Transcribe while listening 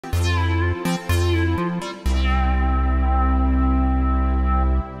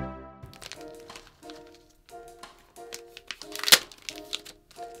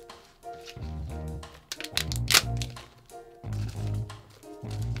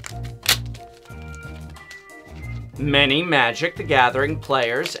Many Magic the Gathering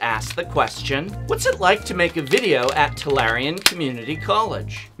players ask the question, what's it like to make a video at Tolarian Community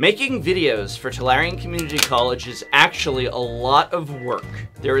College? Making videos for Tolarian Community College is actually a lot of work.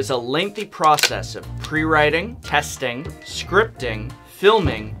 There is a lengthy process of pre-writing, testing, scripting,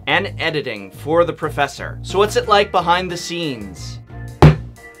 filming, and editing for the professor. So what's it like behind the scenes?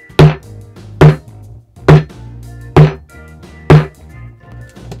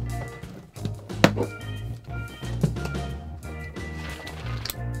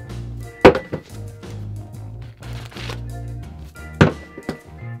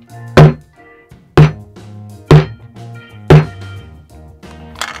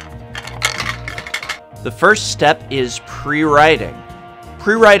 The first step is pre-writing.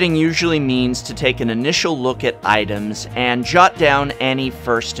 Pre-writing usually means to take an initial look at items and jot down any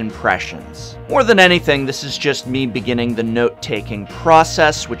first impressions. More than anything, this is just me beginning the note-taking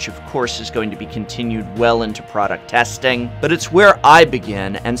process, which of course is going to be continued well into product testing, but it's where I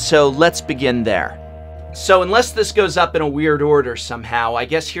begin, and so let's begin there. So unless this goes up in a weird order somehow, I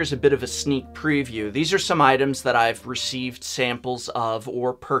guess here's a bit of a sneak preview. These are some items that I've received samples of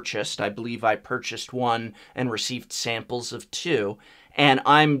or purchased. I believe I purchased one and received samples of two. And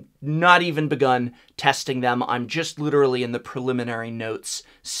I'm not even begun testing them. I'm just literally in the preliminary notes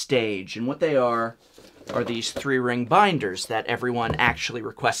stage. And what they are these 3-ring binders that everyone actually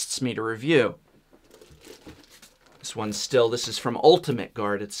requests me to review. This is from Ultimate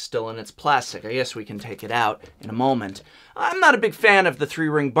Guard. It's still in its plastic. I guess we can take it out in a moment. I'm not a big fan of the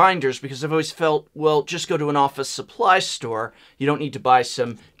 3-ring binders because I've always felt, well, just go to an office supply store. You don't need to buy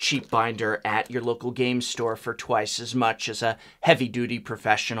some cheap binder at your local game store for twice as much as a heavy-duty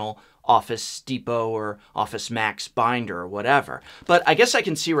professional Office Depot or Office Max binder or whatever. But I guess I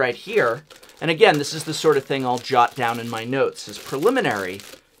can see right here, and again, this is the sort of thing I'll jot down in my notes as preliminary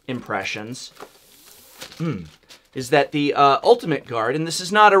impressions. Is that the Ultimate Guard, and this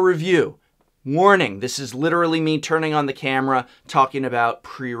is not a review. Warning, this is literally me turning on the camera, talking about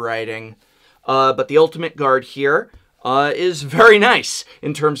pre-writing. But the Ultimate Guard here is very nice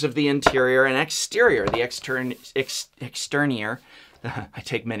in terms of the interior and exterior. The exterior, I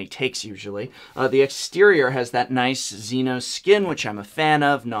take many takes usually. The exterior has that nice Xeno skin, which I'm a fan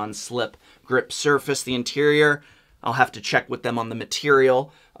of, non-slip grip surface. The interior, I'll have to check with them on the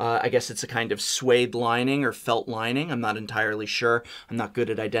material. I guess it's a kind of suede lining or felt lining. I'm not entirely sure. I'm not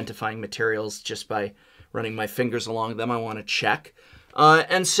good at identifying materials just by running my fingers along them. I want to check.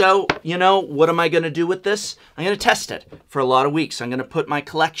 And so, you know, what am I going to do with this? I'm going to test it for a lot of weeks. I'm going to put my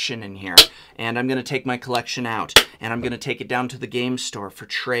collection in here, and I'm going to take my collection out, and I'm going to take it down to the game store for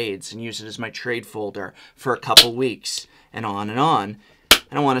trades and use it as my trade folder for a couple weeks, and on and on.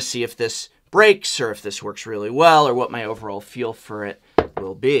 And I want to see if this breaks or if this works really well or what my overall feel for it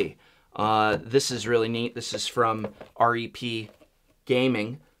will be. This is really neat. This is from REP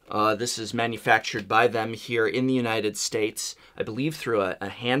Gaming. This is manufactured by them here in the United States, I believe through a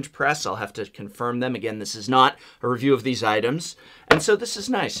hand press. I'll have to confirm them. Again, this is not a review of these items. And so this is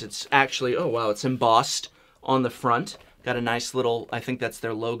nice. It's actually, oh wow, it's embossed on the front. Got a nice little, I think that's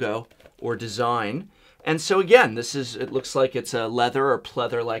their logo or design. And so again, this is, it looks like it's a leather or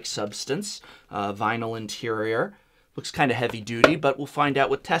pleather-like substance, vinyl interior. Looks kind of heavy duty, but we'll find out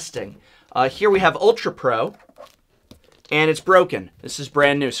with testing. Here we have Ultra Pro, and it's broken. This is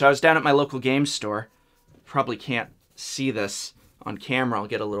brand new. So I was down at my local game store. Probably can't see this on camera. I'll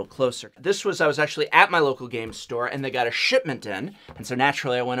get a little closer. I was actually at my local game store, and they got a shipment in. And so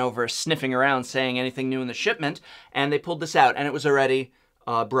naturally I went over sniffing around, saying anything new in the shipment, and they pulled this out, and it was already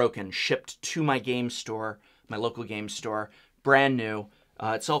broken, shipped to my game store, my local game store, brand new.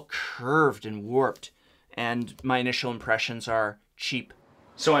 It's all curved and warped, and my initial impressions are cheap.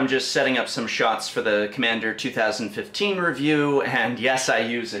 So I'm just setting up some shots for the Commander 2015 review, and yes, I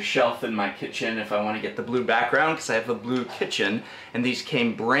use a shelf in my kitchen if I want to get the blue background, because I have a blue kitchen, and these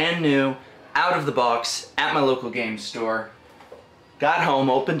came brand new, out of the box, at my local game store. Got home,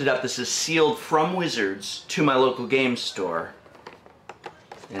 opened it up. This is sealed from Wizards to my local game store.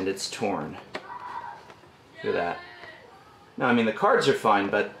 And it's torn. Look at that. Now, I mean, the cards are fine,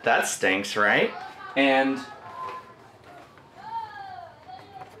 but that stinks, right? And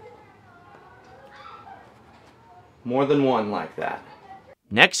more than one like that.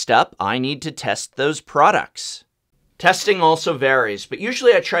 Next up, I need to test those products. Testing also varies, but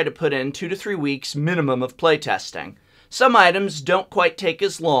usually I try to put in 2 to 3 weeks minimum of playtesting. Some items don't quite take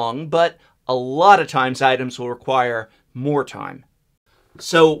as long, but a lot of times items will require more time.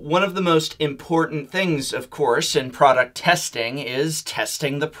 So one of the most important things, of course, in product testing is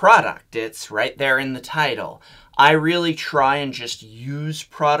testing the product. It's right there in the title. I really try and just use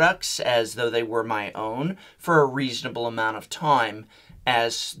products as though they were my own for a reasonable amount of time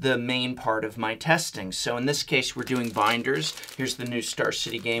as the main part of my testing. So in this case, we're doing binders. Here's the new Star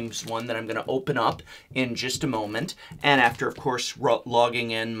City Games one that I'm going to open up in just a moment. And after, of course,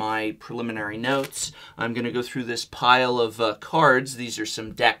 logging in my preliminary notes, I'm going to go through this pile of cards. These are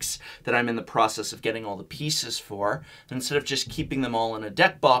some decks that I'm in the process of getting all the pieces for. And instead of just keeping them all in a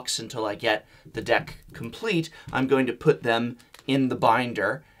deck box until I get the deck complete, I'm going to put them in the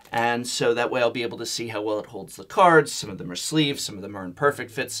binder. And so that way I'll be able to see how well it holds the cards. Some of them are sleeved, some of them are in perfect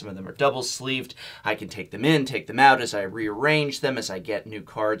fit, some of them are double sleeved. I can take them in, take them out as I rearrange them, as I get new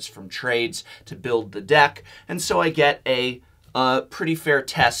cards from trades to build the deck. And so I get a pretty fair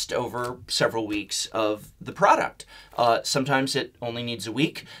test over several weeks of the product. Sometimes it only needs a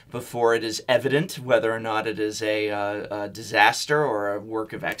week before it is evident whether or not it is a disaster or a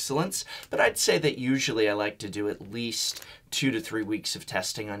work of excellence. But I'd say that usually I like to do at least 2 to 3 weeks of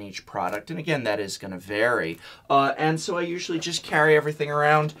testing on each product. And again, that is going to vary. And so I usually just carry everything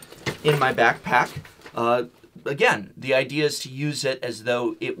around in my backpack. Again, the idea is to use it as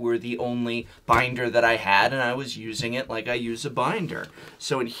though it were the only binder that I had, and I was using it like I use a binder.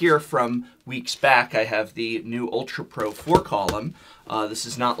 So in here from weeks back, I have the new Ultra Pro 4-column. This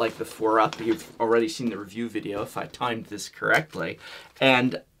is not like the 4-up. You've already seen the review video, if I timed this correctly.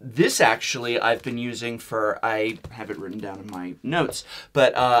 And this actually I've been using for, I have it written down in my notes,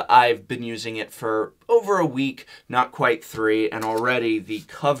 but I've been using it for over a week, not quite 3, and already the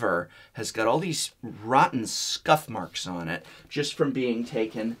cover has got all these rotten scuff marks on it just from being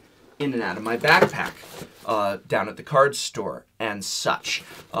taken in and out of my backpack down at the card store and such.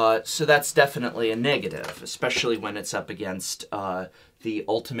 So that's definitely a negative, especially when it's up against the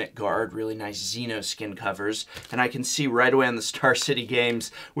Ultimate Guard, really nice Xeno skin covers. And I can see right away on the Star City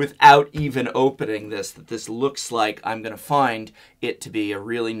Games, without even opening this, that this looks like I'm going to find it to be a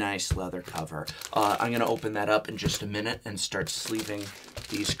really nice leather cover. I'm going to open that up in just a minute and start sleeving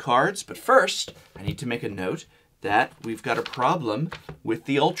these cards. But first, I need to make a note that we've got a problem with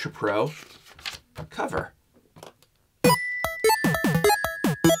the Ultra Pro cover.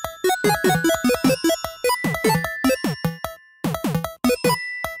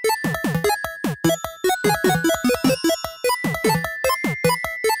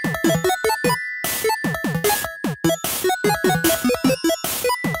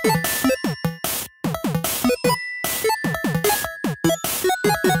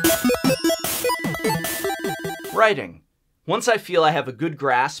 Writing. Once I feel I have a good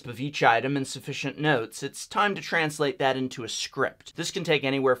grasp of each item and sufficient notes, it's time to translate that into a script. This can take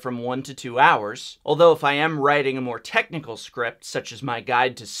anywhere from 1 to 2 hours, although if I am writing a more technical script, such as my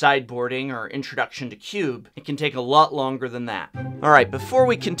guide to sideboarding or introduction to cube, it can take a lot longer than that. Alright, before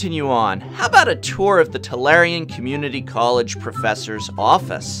we continue on, how about a tour of the Tolarian Community College professor's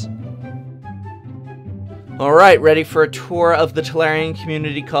office? Alright, ready for a tour of the Tolarian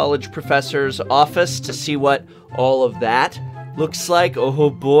Community College professor's office to see what all of that looks like? Oh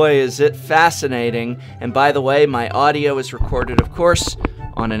boy, is it fascinating. And by the way, my audio is recorded, of course,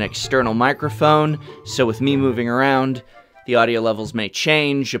 on an external microphone, so with me moving around, the audio levels may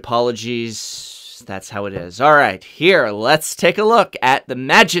change. Apologies, that's how it is. Alright, here, let's take a look at the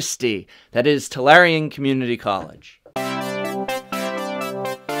majesty that is Tolarian Community College.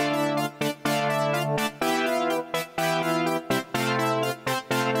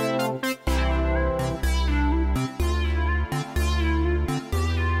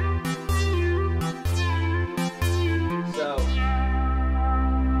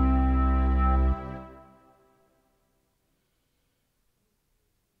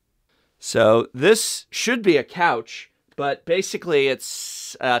 So this should be a couch, but basically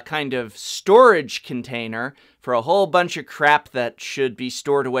it's a kind of storage container for a whole bunch of crap that should be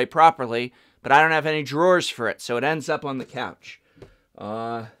stored away properly, but I don't have any drawers for it, so it ends up on the couch.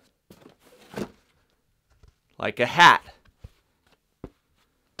 Like a hat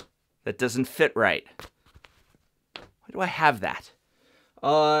that doesn't fit right. Why do I have that?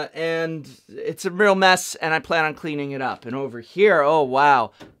 And it's a real mess, and I plan on cleaning it up. And over here, oh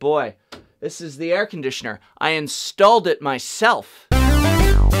wow, boy, this is the air conditioner. I installed it myself.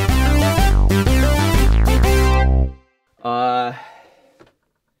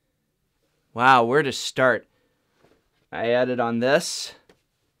 Wow, where to start? I added on this,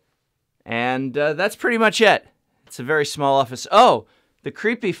 and that's pretty much it. It's a very small office. Oh, the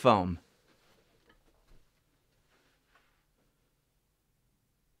creepy foam.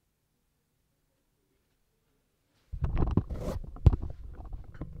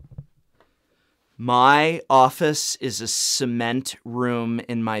 My office is a cement room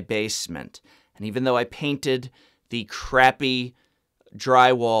in my basement. And even though I painted the crappy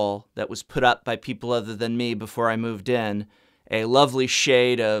drywall that was put up by people other than me before I moved in a lovely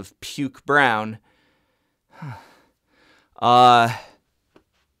shade of puke brown, it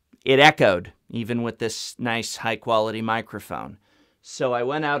echoed, even with this nice high-quality microphone. So I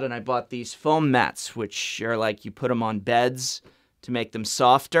went out and I bought these foam mats, which are like you put them on beds to make them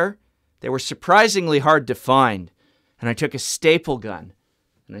softer. They were surprisingly hard to find. And I took a staple gun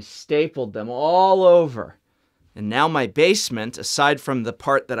and I stapled them all over. And now my basement, aside from the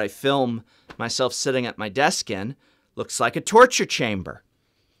part that I film myself sitting at my desk in, looks like a torture chamber.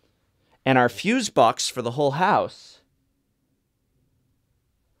 And our fuse box for the whole house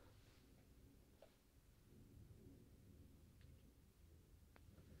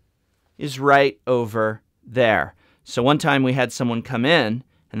is right over there. So one time we had someone come in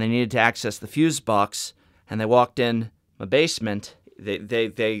and they needed to access the fuse box, and they walked in my basement.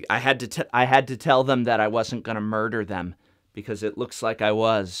 I had to tell them that I wasn't going to murder them because it looks like I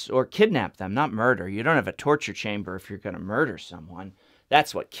was, or kidnap them, not murder. You don't have a torture chamber if you're going to murder someone.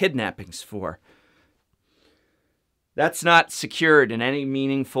 That's what kidnapping's for. That's not secured in any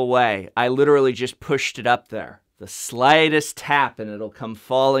meaningful way. I literally just pushed it up there. The slightest tap and it'll come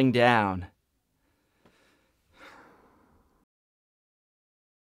falling down.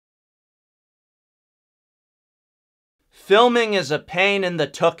 Filming is a pain in the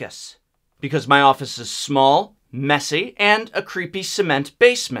tuchus because my office is small, messy, and a creepy cement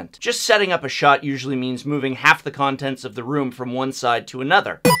basement. Just setting up a shot usually means moving half the contents of the room from one side to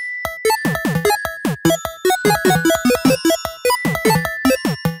another.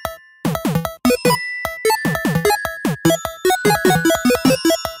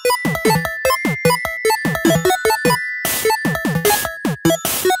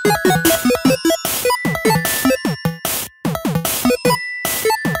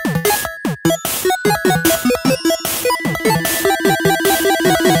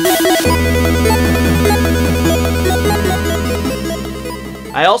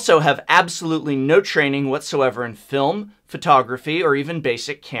 I also have absolutely no training whatsoever in film, photography, or even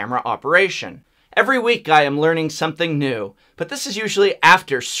basic camera operation. Every week I am learning something new, but this is usually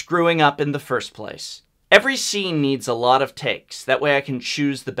after screwing up in the first place. Every scene needs a lot of takes, that way I can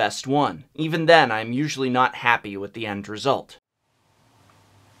choose the best one. Even then, I'm usually not happy with the end result.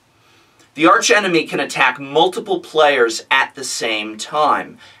 The archenemy can attack multiple players at the same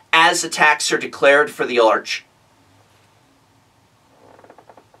time. As attacks are declared for the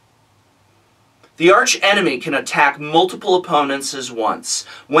archenemy can attack multiple opponents at once.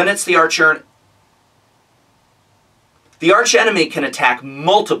 When it's the archenemy can attack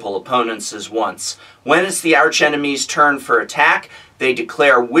multiple opponents at once. When it's the archenemy's turn for attack, they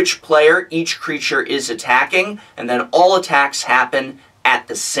declare which player each creature is attacking, and then all attacks happen at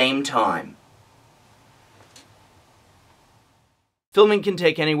the same time. Filming can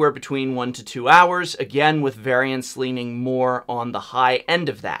take anywhere between 1 to 2 hours, again with variants leaning more on the high end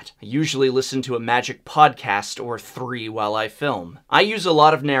of that. I usually listen to a magic podcast or 3 while I film. I use a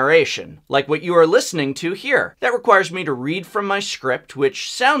lot of narration, like what you are listening to here. That requires me to read from my script,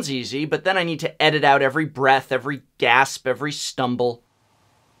 which sounds easy, but then I need to edit out every breath, every gasp, every stumble.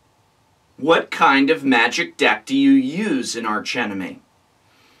 What kind of magic deck do you use in Archenemy?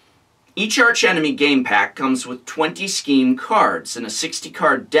 Each archenemy game pack comes with 20 scheme cards and a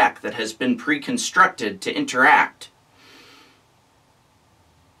 60-card deck that has been pre-constructed to interact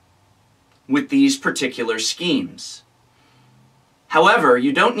with these particular schemes. However,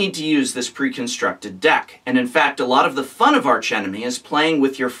 you don't need to use this pre-constructed deck, and in fact, a lot of the fun of Archenemy is playing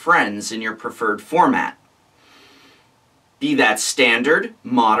with your friends in your preferred format. Be that standard,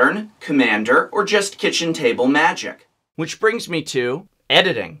 modern, commander, or just kitchen table magic. Which brings me to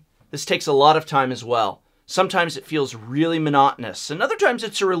editing. This takes a lot of time as well. Sometimes it feels really monotonous, and other times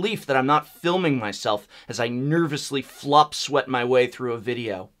it's a relief that I'm not filming myself as I nervously flop sweat my way through a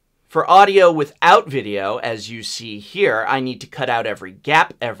video. For audio without video, as you see here, I need to cut out every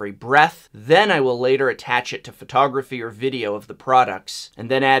gap, every breath. Then I will later attach it to photography or video of the products, and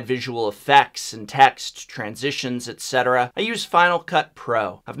then add visual effects and text, transitions, etc. I use Final Cut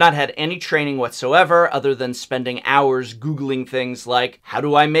Pro. I've not had any training whatsoever other than spending hours Googling things like, how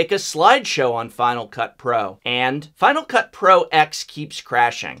do I make a slideshow on Final Cut Pro? And Final Cut Pro X keeps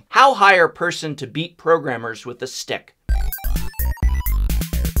crashing. How hire a person to beat programmers with a stick?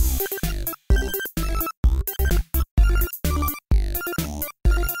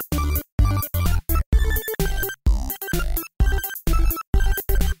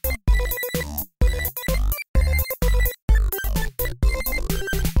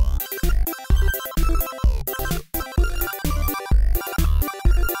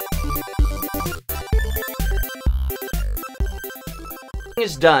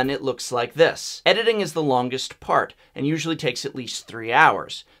 is done, it looks like this. Editing is the longest part and usually takes at least 3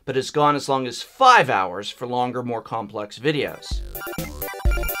 hours, but has gone as long as 5 hours for longer, more complex videos.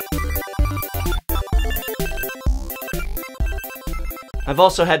 I've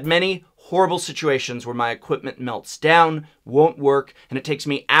also had many horrible situations where my equipment melts down, won't work, and it takes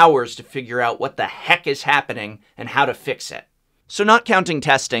me hours to figure out what the heck is happening and how to fix it. So not counting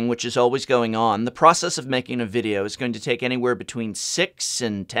testing, which is always going on, the process of making a video is going to take anywhere between 6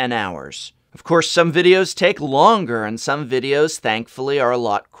 and 10 hours. Of course, some videos take longer, and some videos, thankfully, are a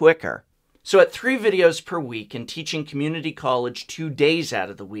lot quicker. So at 3 videos per week and teaching community college 2 days out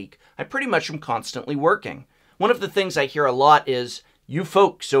of the week, I pretty much am constantly working. One of the things I hear a lot is, you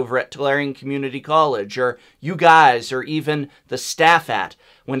folks over at Tolarian Community College, or you guys, or even the staff at,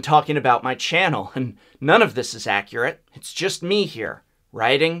 when talking about my channel, and none of this is accurate. It's just me here,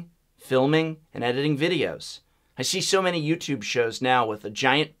 writing, filming, and editing videos. I see so many YouTube shows now with a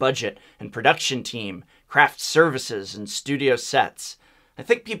giant budget and production team, craft services, and studio sets. I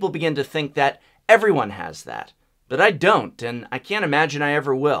think people begin to think that everyone has that, but I don't, and I can't imagine I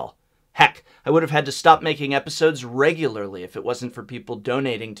ever will. Heck, I would have had to stop making episodes regularly if it wasn't for people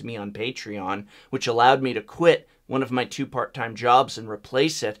donating to me on Patreon, which allowed me to quit one of my 2 part-time jobs and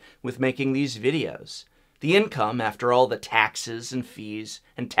replace it with making these videos. The income, after all the taxes and fees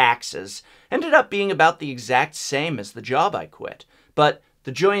and taxes, ended up being about the exact same as the job I quit. But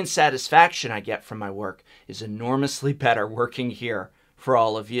the joy and satisfaction I get from my work is enormously better working here for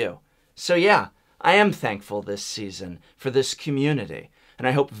all of you. So yeah, I am thankful this season for this community. And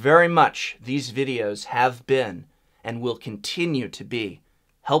I hope very much these videos have been and will continue to be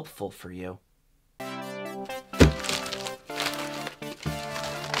helpful for you.